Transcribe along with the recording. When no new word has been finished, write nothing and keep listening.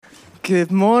Good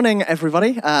morning,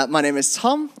 everybody. My name is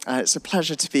Tom. It's a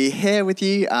pleasure to be here with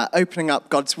you, opening up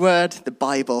God's Word, the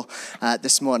Bible,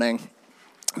 this morning.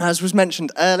 As was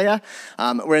mentioned earlier,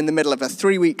 we're in the middle of a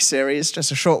 3-week series, just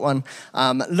a short one,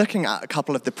 looking at a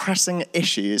couple of the pressing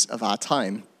issues of our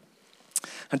time.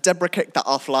 And Deborah kicked that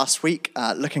off last week,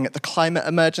 looking at the climate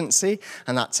emergency,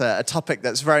 and that's a topic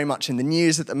that's very much in the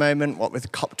news at the moment, what with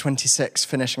COP26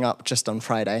 finishing up just on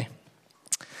Friday.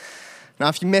 Now,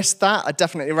 if you missed that, I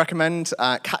definitely recommend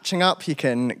catching up. You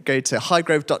can go to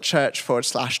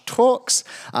highgrove.church/talks,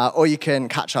 or you can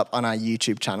catch up on our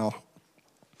YouTube channel.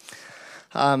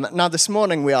 Now, this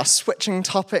morning, we are switching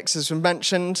topics, as we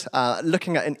mentioned,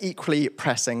 looking at an equally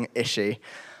pressing issue.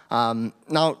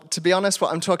 Now, to be honest,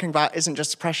 what I'm talking about isn't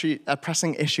just a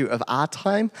pressing issue of our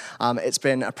time. It's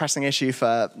been a pressing issue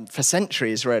for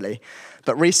centuries, really.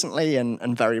 But recently,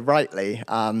 and very rightly,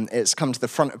 it's come to the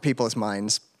front of people's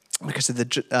minds because of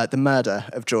the murder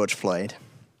of George Floyd.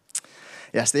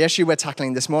 Yes, the issue we're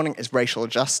tackling this morning is racial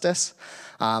justice.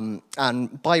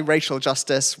 And by racial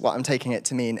justice, what I'm taking it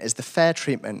to mean is the fair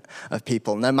treatment of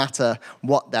people, no matter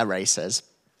what their race is.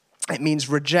 It means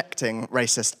rejecting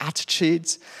racist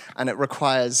attitudes, and it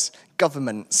requires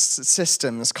governments,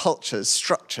 systems, cultures,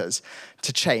 structures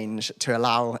to change to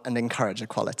allow and encourage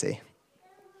equality.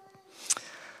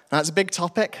 Now, it's a big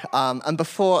topic, and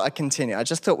before I continue, I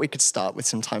just thought we could start with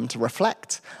some time to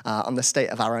reflect on the state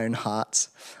of our own hearts.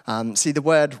 See, the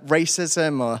word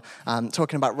racism, or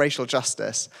talking about racial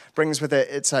justice, brings with it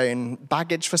its own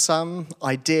baggage for some,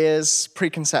 ideas,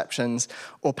 preconceptions,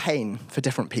 or pain for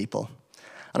different people.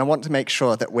 And I want to make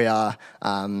sure that we're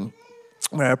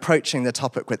approaching the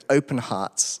topic with open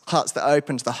hearts that are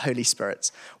open to the Holy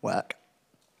Spirit's work.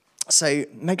 So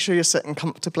make sure you're sitting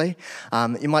comfortably.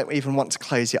 You might even want to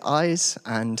close your eyes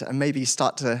and maybe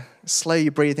start to slow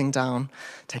your breathing down,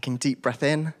 taking a deep breath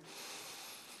in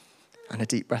and a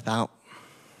deep breath out.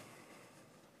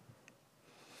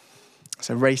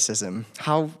 So racism,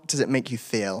 how does it make you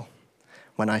feel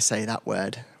when I say that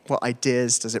word? What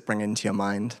ideas does it bring into your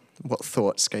mind? What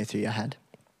thoughts go through your head?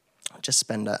 Just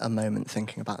spend a moment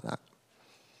thinking about that.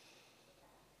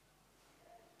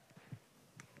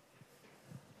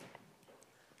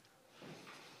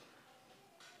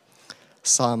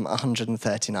 Psalm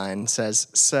 139 says,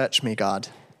 "Search me, God,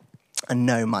 and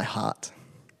know my heart.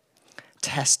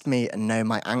 Test me and know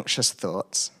my anxious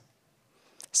thoughts.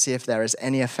 See if there is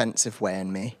any offensive way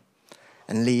in me,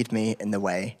 and lead me in the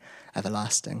way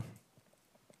everlasting."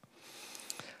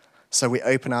 So we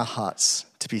open our hearts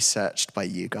to be searched by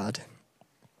you, God.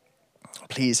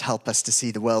 Please help us to see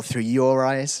the world through your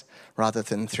eyes rather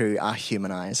than through our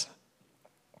human eyes.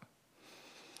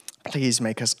 Please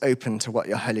make us open to what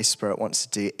your Holy Spirit wants to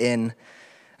do in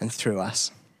and through us.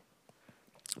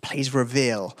 Please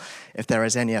reveal if there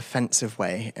is any offensive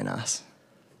way in us.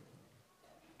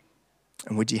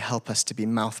 And would you help us to be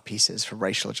mouthpieces for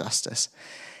racial justice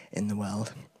in the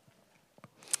world?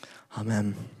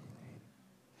 Amen.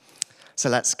 So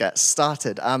let's get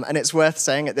started. And it's worth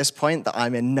saying at this point that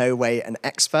I'm in no way an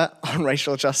expert on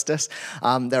racial justice.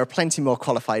 There are plenty more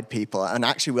qualified people, and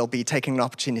actually we'll be taking an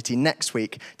opportunity next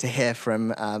week to hear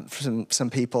from some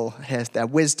people, hear their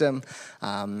wisdom,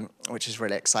 which is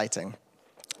really exciting.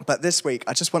 But this week,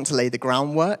 I just want to lay the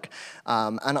groundwork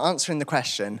and answering the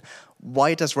question,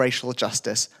 why does racial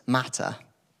justice matter?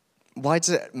 Why does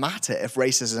it matter if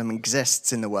racism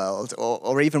exists in the world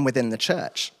or even within the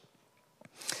church?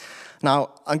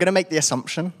 Now, I'm going to make the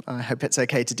assumption, I hope it's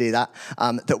okay to do that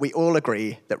we all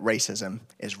agree that racism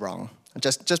is wrong.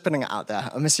 Just putting it out there,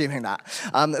 I'm assuming that.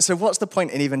 So what's the point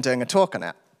in even doing a talk on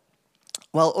it?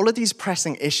 Well, all of these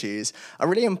pressing issues are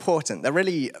really important. They're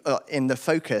really in the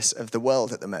focus of the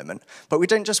world at the moment. But we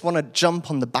don't just want to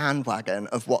jump on the bandwagon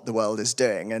of what the world is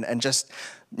doing and just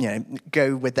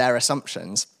go with their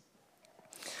assumptions.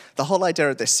 The whole idea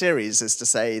of this series is to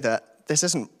say that this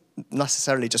isn't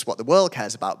necessarily just what the world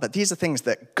cares about, but these are things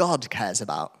that God cares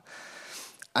about.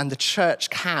 And the church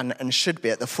can and should be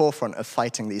at the forefront of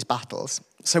fighting these battles.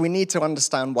 So we need to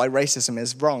understand why racism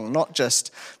is wrong, not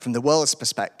just from the world's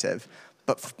perspective,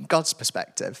 but from God's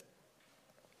perspective.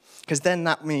 Because then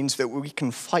that means that we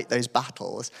can fight those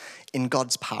battles in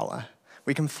God's power.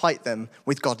 We can fight them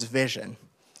with God's vision.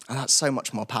 And that's so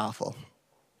much more powerful.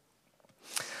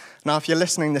 Now, if you're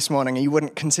listening this morning and you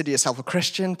wouldn't consider yourself a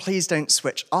Christian, please don't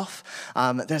switch off.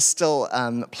 There's still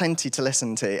plenty to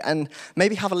listen to. And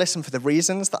maybe have a listen for the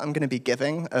reasons that I'm going to be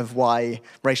giving of why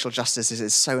racial justice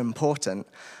is so important.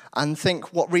 And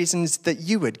think what reasons that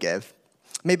you would give.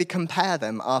 Maybe compare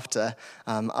them after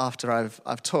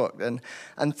I've talked. And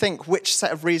think which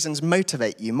set of reasons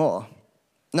motivate you more.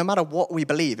 no matter what we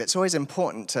believe, it's always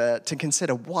important to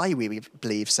consider why we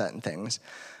believe certain things,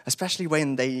 especially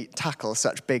when they tackle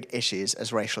such big issues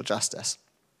as racial justice.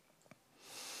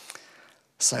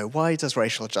 So why does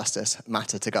racial justice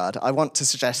matter to God? I want to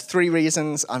suggest 3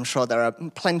 reasons. I'm sure there are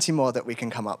plenty more that we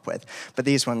can come up with, but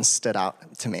these ones stood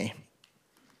out to me.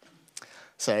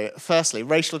 So firstly,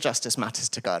 racial justice matters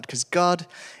to God because God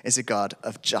is a God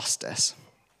of justice.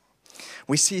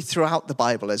 We see throughout the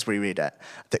Bible as we read it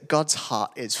that God's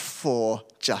heart is for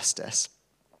justice.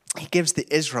 He gives the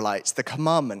Israelites the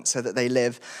commandment so that they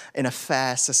live in a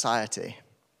fair society.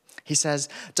 He says,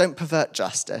 don't pervert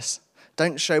justice.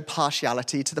 Don't show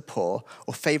partiality to the poor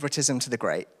or favoritism to the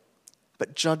great,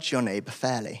 but judge your neighbor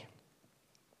fairly.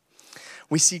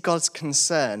 We see God's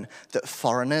concern that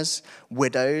foreigners,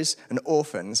 widows, and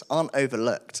orphans aren't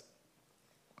overlooked.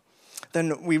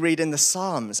 Then we read in the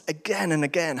Psalms again and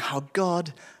again how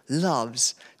God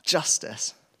loves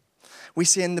justice. We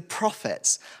see in the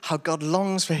prophets how God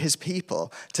longs for his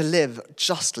people to live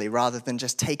justly rather than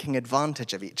just taking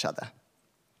advantage of each other.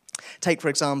 Take, for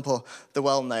example, the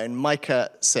well-known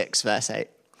Micah 6, verse 8.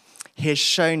 He has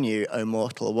shown you, O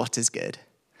mortal, what is good.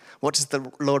 What does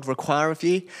the Lord require of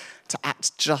you? To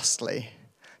act justly,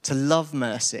 to love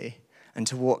mercy, and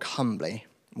to walk humbly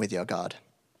with your God.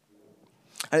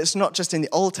 And it's not just in the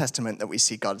Old Testament that we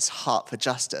see God's heart for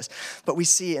justice, but we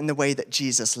see in the way that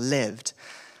Jesus lived.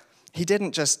 He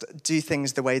didn't just do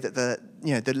things the way that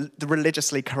the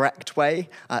religiously correct way,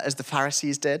 as the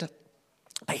Pharisees did.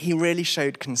 He really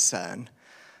showed concern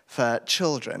for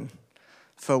children,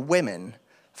 for women,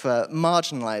 for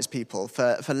marginalized people,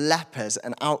 for lepers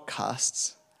and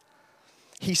outcasts.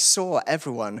 He saw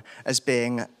everyone as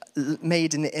being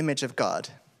made in the image of God,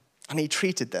 and he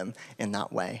treated them in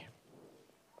that way.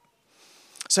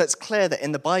 So it's clear that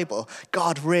in the Bible,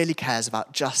 God really cares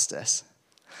about justice.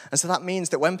 And so that means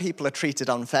that when people are treated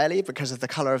unfairly because of the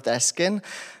color of their skin,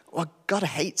 well, God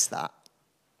hates that.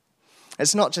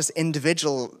 It's not just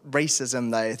individual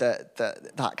racism, though,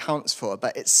 that counts for,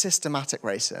 but it's systematic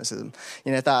racism.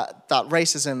 That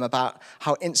racism about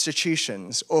how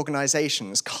institutions,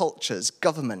 organizations, cultures,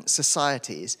 governments,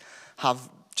 societies have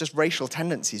just racial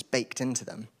tendencies baked into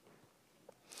them.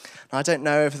 Now, I don't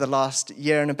know over the last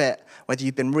year and a bit whether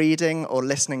you've been reading or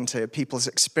listening to people's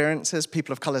experiences,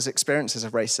 people of color's experiences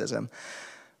of racism,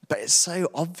 but it's so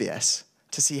obvious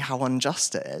to see how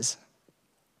unjust it is.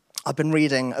 I've been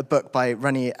reading a book by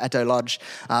Reni Eddo-Lodge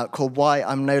called Why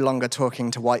I'm No Longer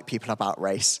Talking to White People About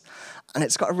Race. And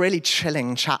it's got a really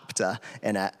chilling chapter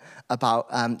in it about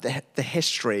the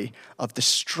history of the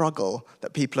struggle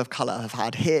that people of colour have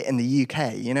had here in the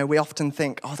UK. We often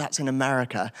think, oh, that's in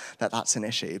America, that's an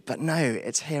issue. But no,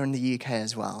 it's here in the UK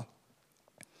as well.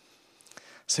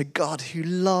 So God, who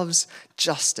loves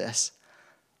justice,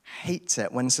 hates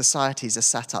it when societies are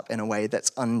set up in a way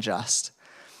that's unjust.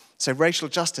 So racial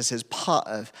justice is part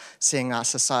of seeing our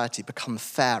society become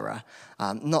fairer,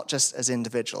 not just as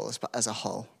individuals, but as a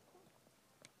whole.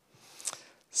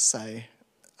 So,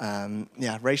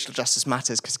 racial justice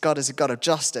matters because God is a God of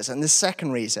justice. And the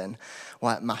second reason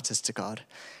why it matters to God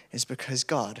is because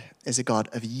God is a God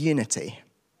of unity.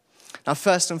 Now,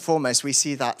 first and foremost, we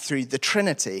see that through the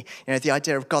Trinity, the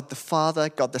idea of God the Father,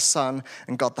 God the Son,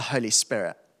 and God the Holy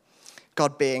Spirit.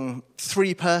 God being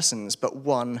 3 persons, but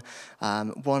one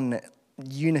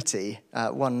unity,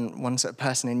 one sort of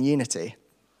person in unity.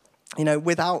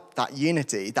 Without that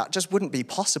unity, that just wouldn't be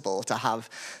possible to have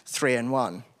 3 in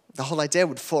 1. The whole idea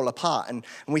would fall apart. And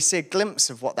we see a glimpse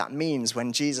of what that means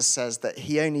when Jesus says that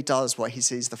he only does what he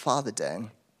sees the Father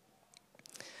doing.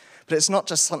 But it's not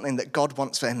just something that God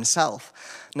wants for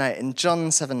himself. No, in John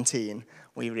 17,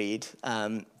 we read,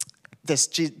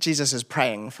 Jesus is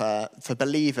praying for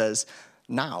believers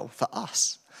now, for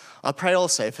us. I pray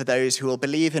also for those who will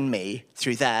believe in me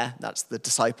through that's the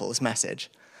disciples' message,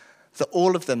 that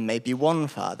all of them may be one,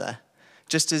 Father,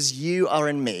 just as you are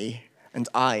in me and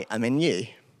I am in you,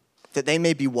 that they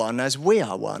may be one as we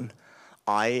are one,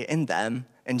 I in them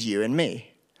and you in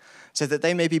me, so that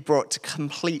they may be brought to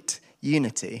complete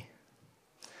unity.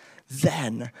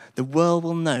 Then the world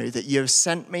will know that you have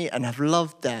sent me and have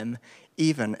loved them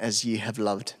even as you have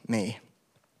loved me.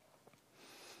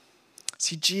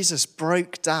 See, Jesus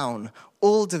broke down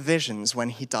all divisions when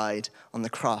he died on the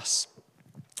cross.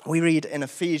 We read in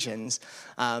Ephesians,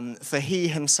 for he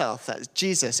himself, that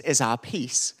Jesus is our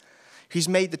peace, who's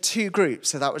made the 2 groups,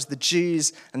 so that was the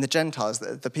Jews and the Gentiles,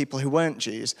 the people who weren't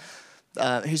Jews,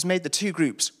 who's made the 2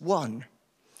 groups one,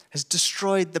 has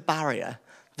destroyed the barrier,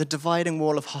 the dividing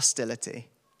wall of hostility.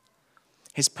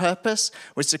 His purpose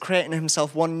was to create in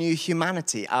himself one new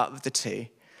humanity out of the 2,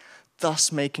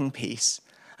 thus making peace,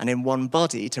 and in one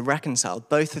body to reconcile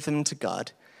both of them to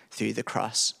God through the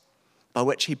cross, by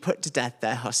which he put to death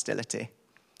their hostility.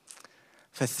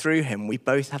 For through him we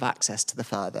both have access to the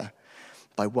Father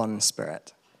by one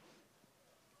Spirit.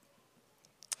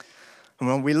 And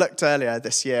when we looked earlier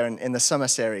this year in the summer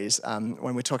series,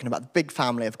 when we're talking about the big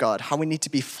family of God, how we need to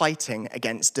be fighting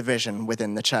against division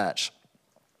within the church.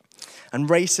 And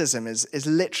racism is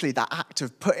literally that act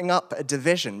of putting up a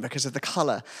division because of the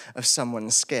color of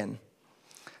someone's skin.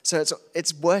 So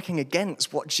it's working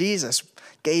against what Jesus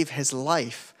gave his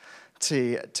life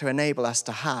to enable us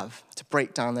to have, to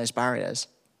break down those barriers.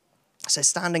 So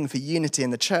standing for unity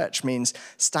in the church means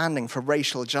standing for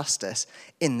racial justice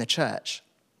in the church.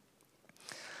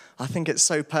 I think it's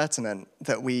so pertinent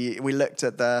that we looked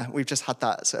at we've just had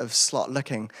that sort of slot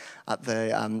looking at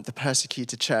the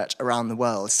persecuted church around the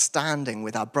world, standing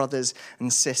with our brothers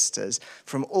and sisters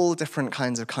from all different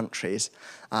kinds of countries.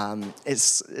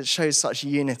 It shows such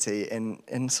unity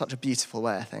in such a beautiful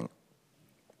way, I think.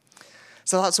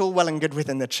 So that's all well and good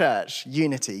within the church,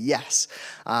 unity, yes,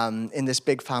 in this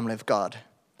big family of God.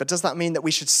 But does that mean that we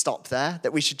should stop there,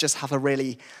 that we should just have a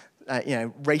really,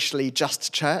 racially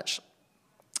just church?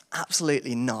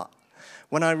 Absolutely not.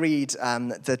 When I read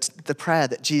the prayer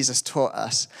that Jesus taught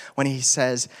us, when he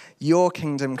says, "Your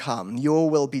kingdom come, your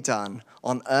will be done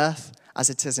on earth as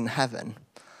it is in heaven,"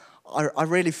 I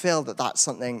really feel that that's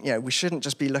something, we shouldn't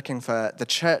just be looking for the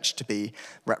church to be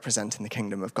representing the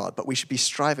kingdom of God, but we should be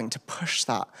striving to push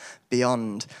that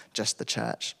beyond just the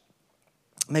church.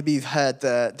 Maybe you've heard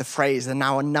the phrase, the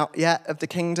now and not yet of the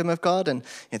kingdom of God. And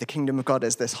the kingdom of God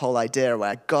is this whole idea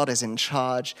where God is in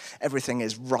charge, everything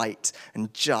is right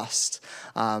and just.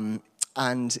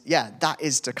 That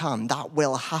is to come. That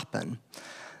will happen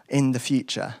in the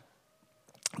future.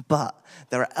 But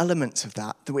there are elements of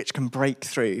that which can break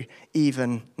through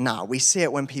even now. We see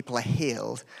it when people are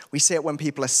healed. We see it when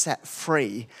people are set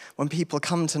free. When people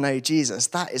come to know Jesus,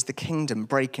 that is the kingdom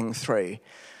breaking through.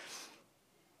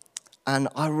 And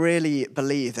I really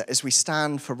believe that as we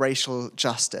stand for racial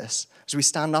justice, as we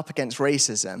stand up against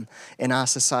racism in our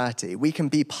society, we can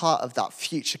be part of that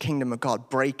future kingdom of God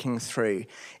breaking through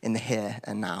in the here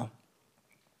and now.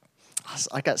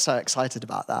 I get so excited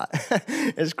about that.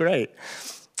 It's great.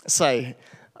 So,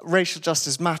 racial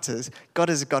justice matters. God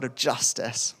is a God of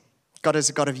justice. God is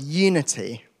a God of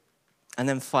unity. And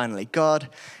then finally, God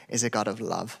is a God of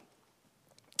love.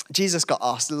 Jesus got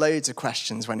asked loads of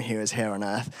questions when he was here on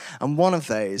earth. And one of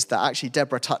those that actually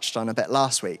Deborah touched on a bit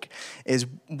last week is,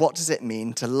 what does it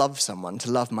mean to love someone,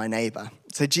 to love my neighbor?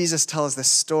 So Jesus tells this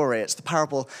story. It's the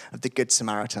parable of the Good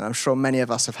Samaritan. I'm sure many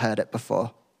of us have heard it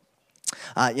before.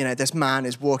 This man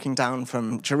is walking down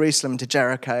from Jerusalem to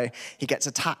Jericho. He gets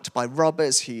attacked by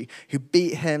robbers who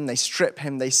beat him, they strip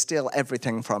him, they steal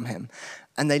everything from him.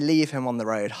 And they leave him on the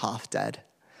road half dead.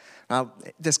 Now,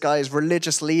 this guy's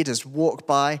religious leaders walk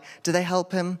by. Do they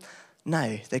help him?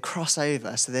 No, they cross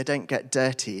over so they don't get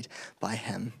dirtied by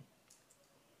him.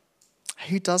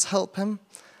 Who does help him?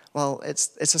 Well,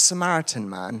 it's a Samaritan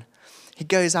man. He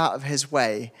goes out of his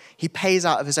way. He pays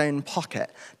out of his own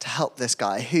pocket to help this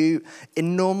guy who,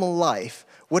 in normal life,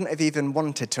 wouldn't have even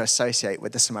wanted to associate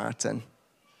with the Samaritan.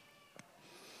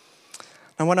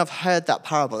 And when I've heard that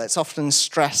parable, it's often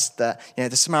stressed that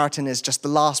the Samaritan is just the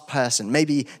last person,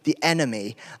 maybe the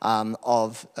enemy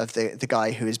of the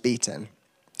guy who is beaten.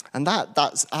 And that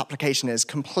application is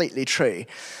completely true.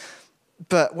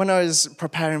 But when I was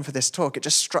preparing for this talk, it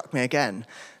just struck me again.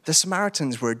 The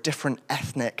Samaritans were a different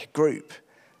ethnic group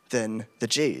than the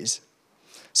Jews.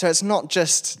 So it's not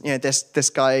just, this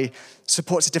guy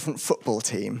supports a different football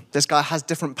team. This guy has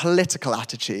different political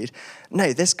attitude.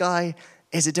 No, this guy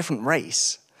is a different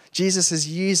race. Jesus is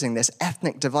using this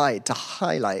ethnic divide to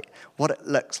highlight what it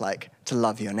looks like to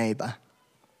love your neighbor.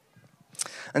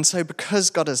 And so because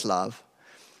God is love,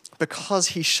 because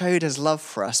he showed his love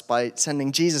for us by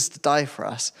sending Jesus to die for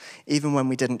us, even when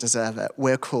we didn't deserve it,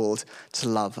 we're called to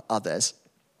love others.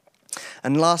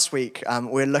 And last week, we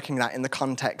were looking at that in the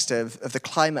context of the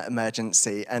climate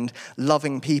emergency and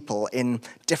loving people in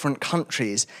different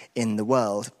countries in the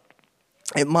world.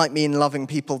 It might mean loving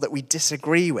people that we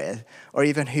disagree with, or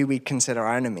even who we consider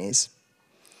our enemies.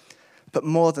 But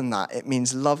more than that, it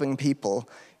means loving people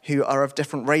who are of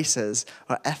different races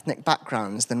or ethnic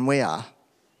backgrounds than we are.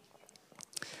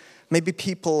 Maybe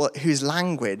people whose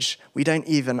language we don't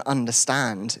even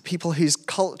understand, people whose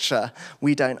culture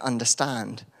we don't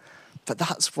understand. But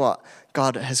that's what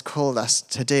God has called us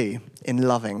to do in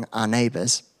loving our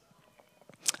neighbors.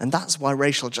 And that's why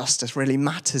racial justice really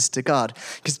matters to God,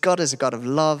 because God is a God of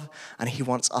love, and he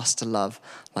wants us to love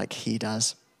like he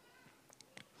does.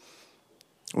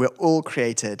 We're all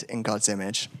created in God's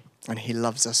image. and he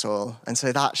loves us all. And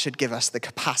so that should give us the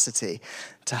capacity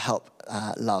to help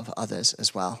love others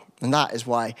as well. And that is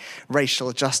why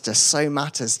racial justice so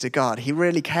matters to God. He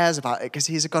really cares about it because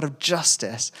he's a God of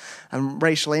justice. And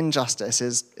racial injustice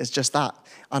is just that,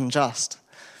 unjust.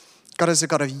 God is a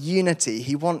God of unity.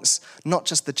 He wants not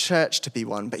just the church to be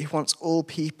one, but he wants all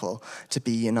people to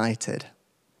be united.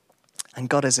 And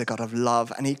God is a God of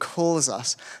love, and he calls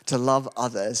us to love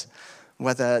others,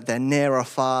 whether they're near or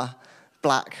far,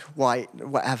 black, white,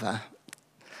 whatever.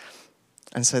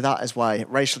 And so that is why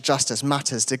racial justice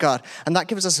matters to God. And that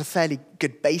gives us a fairly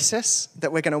good basis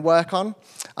that we're going to work on.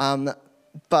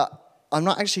 But I'm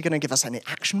not actually going to give us any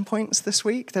action points this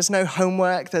week. There's no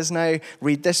homework. There's no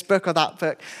read this book or that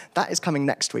book. That is coming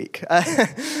next week.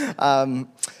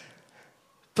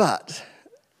 But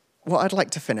what I'd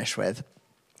like to finish with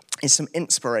is some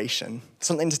inspiration,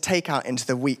 something to take out into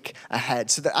the week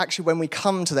ahead, so that actually when we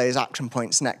come to those action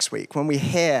points next week, when we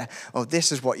hear, oh,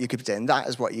 this is what you could be doing, that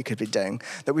is what you could be doing,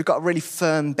 that we've got a really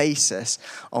firm basis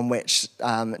on which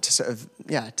to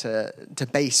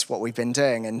base what we've been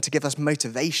doing and to give us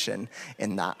motivation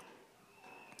in that.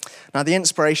 Now, the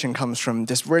inspiration comes from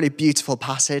this really beautiful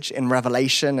passage in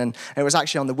Revelation, and it was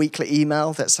actually on the weekly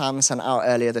email that Sam sent out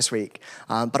earlier this week,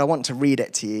 but I want to read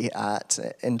it to you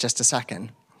in just a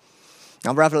second.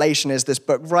 Now, Revelation is this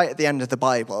book right at the end of the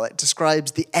Bible. It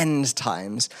describes the end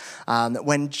times,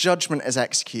 when judgment is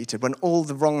executed, when all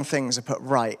the wrong things are put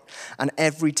right, and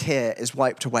every tear is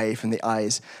wiped away from the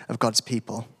eyes of God's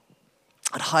people.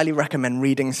 I'd highly recommend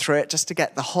reading through it just to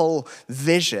get the whole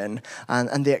vision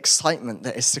and the excitement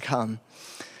that is to come.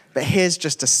 But here's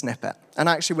just a snippet. And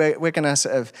actually, we're going to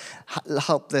sort of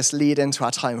help this lead into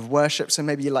our time of worship. So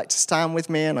maybe you'd like to stand with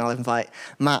me, and I'll invite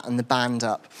Matt and the band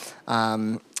up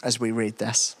as we read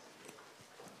this.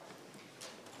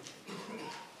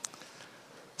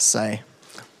 So,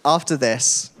 after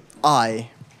this,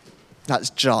 that's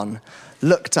John,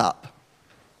 looked up,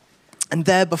 and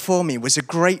there before me was a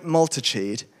great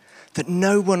multitude that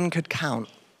no one could count,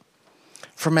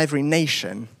 from every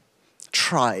nation,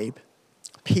 tribe,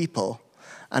 people,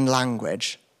 and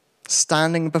language,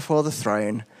 standing before the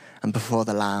throne and before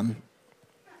the Lamb.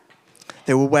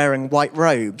 They were wearing white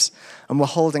robes and were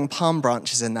holding palm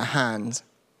branches in their hands.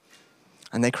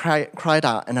 And they cried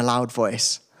out in a loud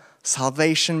voice,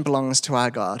 "Salvation belongs to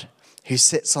our God, who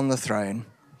sits on the throne,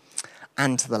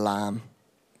 and to the Lamb."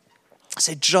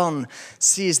 So John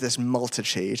sees this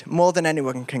multitude, more than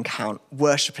anyone can count,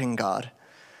 worshipping God.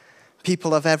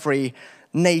 People of every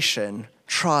nation,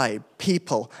 tribe,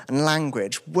 people, and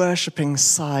language, worshipping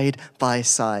side by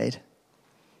side.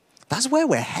 That's where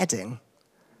we're heading.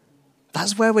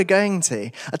 That's where we're going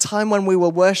to. A time when we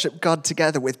will worship God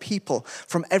together with people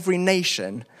from every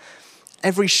nation,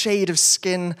 every shade of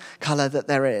skin color that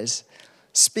there is,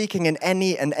 speaking in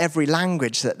any and every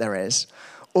language that there is,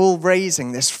 all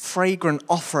raising this fragrant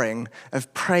offering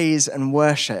of praise and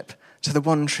worship to the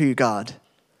one true God.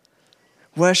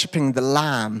 Worshipping the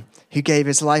Lamb who gave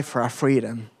his life for our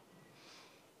freedom.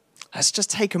 Let's just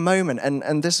take a moment,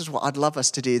 and this is what I'd love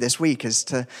us to do this week, is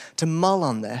to mull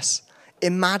on this,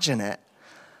 imagine it,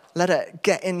 let it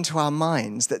get into our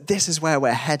minds that this is where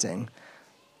we're heading.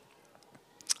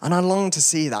 And I long to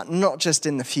see that, not just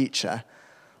in the future.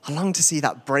 I long to see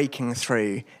that breaking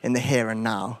through in the here and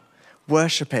now,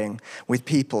 worshipping with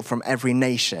people from every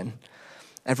nation,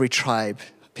 every tribe,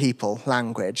 people,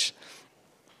 language.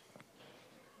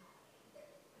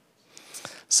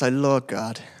 So, Lord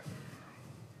God,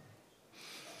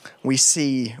 we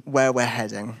see where we're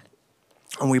heading,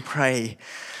 and we pray,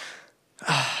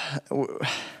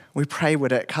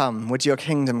 would it come? Would your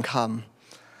kingdom come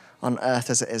on earth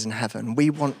as it is in heaven? We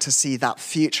want to see that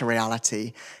future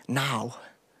reality now.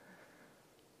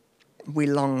 We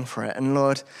long for it. And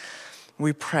Lord,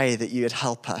 we pray that you would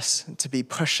help us to be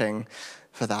pushing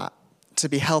for that, to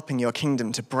be helping your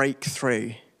kingdom to break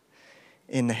through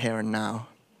in the here and now.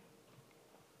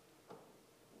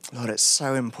 Lord, it's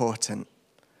so important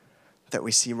that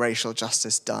we see racial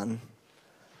justice done,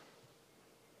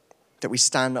 that we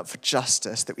stand up for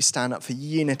justice, that we stand up for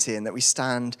unity, and that we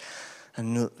stand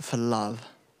for love.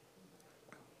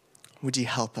 Would you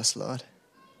help us, Lord?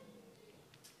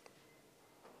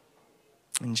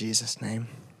 In Jesus' name,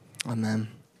 amen.